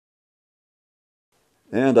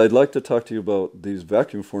And I'd like to talk to you about these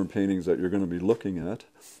vacuum form paintings that you're going to be looking at.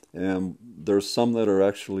 And there's some that are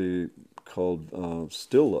actually called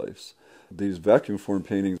still lifes. These vacuum form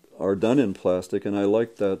paintings are done in plastic, and I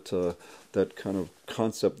like that kind of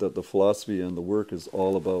concept that the philosophy and the work is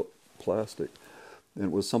all about plastic. And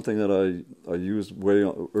it was something that I used way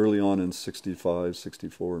early on in 65,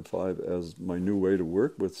 64, and 5 as my new way to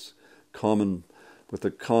work with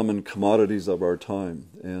the common commodities of our time.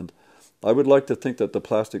 And I would like to think that the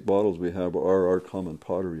plastic bottles we have are our common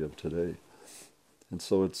pottery of today. And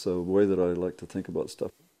so it's a way that I like to think about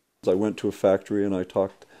stuff. I went to a factory and I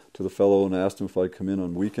talked to the fellow and asked him if I'd come in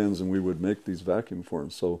on weekends and we would make these vacuum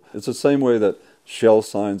forms. So it's the same way that shell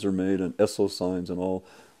signs are made and SO signs and all.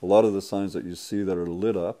 A lot of the signs that you see that are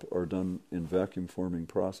lit up are done in vacuum forming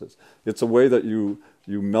process. It's a way that you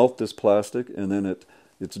melt this plastic and then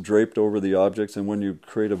it's draped over the objects, and when you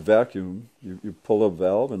create a vacuum, you pull a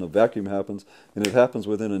valve and a vacuum happens, and it happens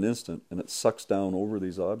within an instant, and it sucks down over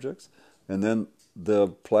these objects, and then the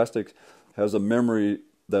plastic has a memory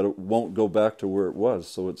that it won't go back to where it was,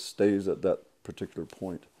 so it stays at that particular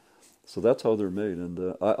point. So that's how they're made,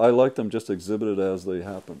 and I like them just exhibited as they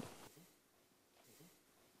happened.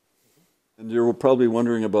 And you're probably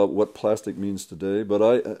wondering about what plastic means today, but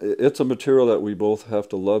it's a material that we both have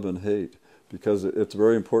to love and hate, because it's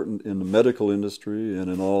very important in the medical industry and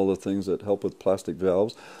in all the things that help with plastic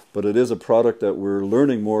valves, but it is a product that we're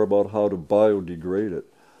learning more about how to biodegrade it.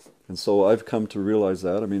 And so I've come to realize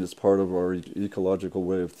that. I mean, it's part of our ecological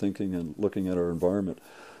way of thinking and looking at our environment.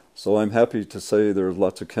 So I'm happy to say there's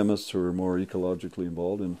lots of chemists who are more ecologically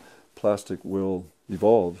involved, and plastic will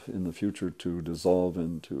evolve in the future to dissolve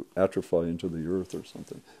and to atrophy into the earth or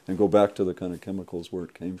something, and go back to the kind of chemicals where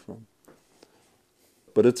it came from.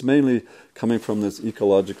 But it's mainly coming from this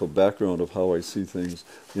ecological background of how I see things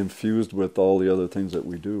infused with all the other things that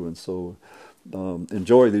we do. And so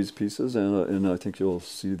enjoy these pieces, and I think you'll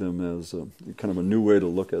see them as kind of a new way to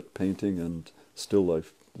look at painting and still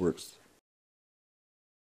life works.